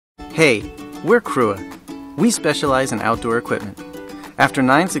Hey, we're Crua. We specialize in outdoor equipment. After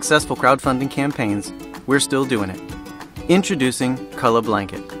 9 successful crowdfunding campaigns, we're still doing it. Introducing Culla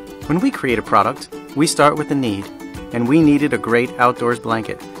Blanket. When we create a product, we start with the need, and we needed a great outdoors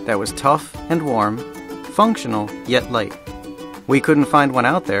blanket that was tough and warm, functional yet light. We couldn't find one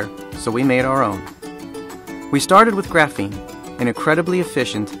out there, so we made our own. We started with graphene, an incredibly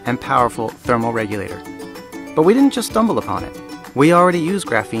efficient and powerful thermal regulator. But we didn't just stumble upon it. We already use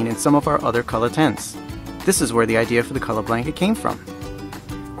graphene in some of our other Culla tents. This is where the idea for the Culla Blanket came from.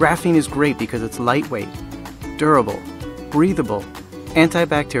 Graphene is great because it's lightweight, durable, breathable,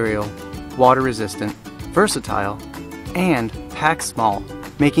 antibacterial, water-resistant, versatile, and packs small,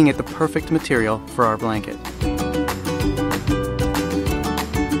 making it the perfect material for our blanket.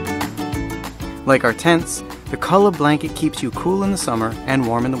 Like our tents, the Culla Blanket keeps you cool in the summer and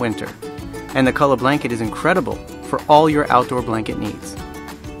warm in the winter. And the Culla Blanket is incredible for all your outdoor blanket needs.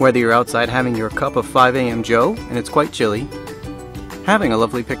 Whether you're outside having your cup of 5 a.m. Joe and it's quite chilly, having a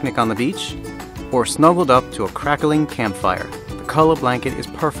lovely picnic on the beach, or snuggled up to a crackling campfire, the Culla Blanket is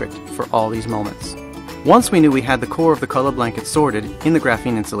perfect for all these moments. Once we knew we had the core of the Culla Blanket sorted in the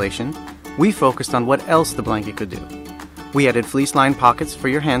graphene insulation, we focused on what else the blanket could do. We added fleece-lined pockets for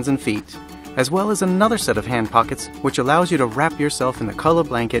your hands and feet, as well as another set of hand pockets which allows you to wrap yourself in the Culla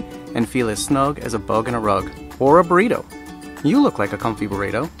Blanket and feel as snug as a bug in a rug. Or a burrito. You look like a comfy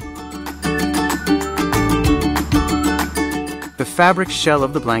burrito. The fabric shell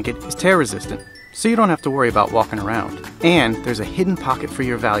of the blanket is tear resistant, so you don't have to worry about walking around. And there's a hidden pocket for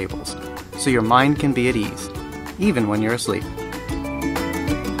your valuables, so your mind can be at ease, even when you're asleep.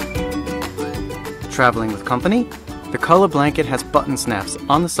 Traveling with company? The Culla Blanket has button snaps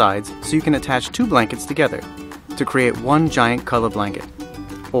on the sides so you can attach 2 blankets together to create one giant Culla Blanket.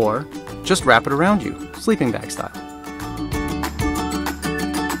 Or just wrap it around you, sleeping bag style.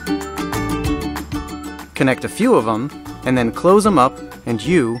 Connect a few of them and then close them up, and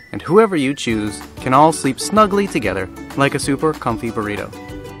you and whoever you choose can all sleep snugly together like a super comfy burrito.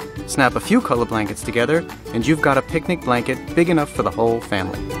 Snap a few Culla Blankets together and you've got a picnic blanket big enough for the whole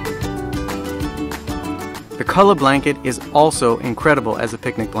family. The Culla Blanket is also incredible as a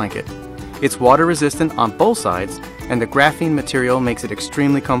picnic blanket. It's water resistant on both sides, and the graphene material makes it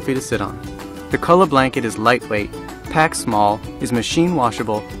extremely comfy to sit on. The Culla Blanket is lightweight, packs small, is machine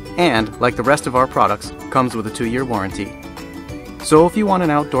washable, and, like the rest of our products, comes with a 2-year warranty. So if you want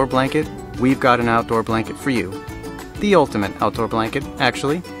an outdoor blanket, we've got an outdoor blanket for you. The ultimate outdoor blanket,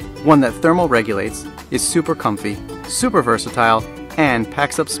 actually. One that thermal regulates, is super comfy, super versatile, and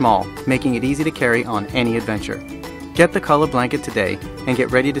packs up small, making it easy to carry on any adventure. Get the Culla Blanket today and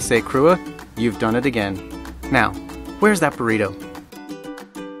get ready to say, Crua, you've done it again. Now, where's that burrito?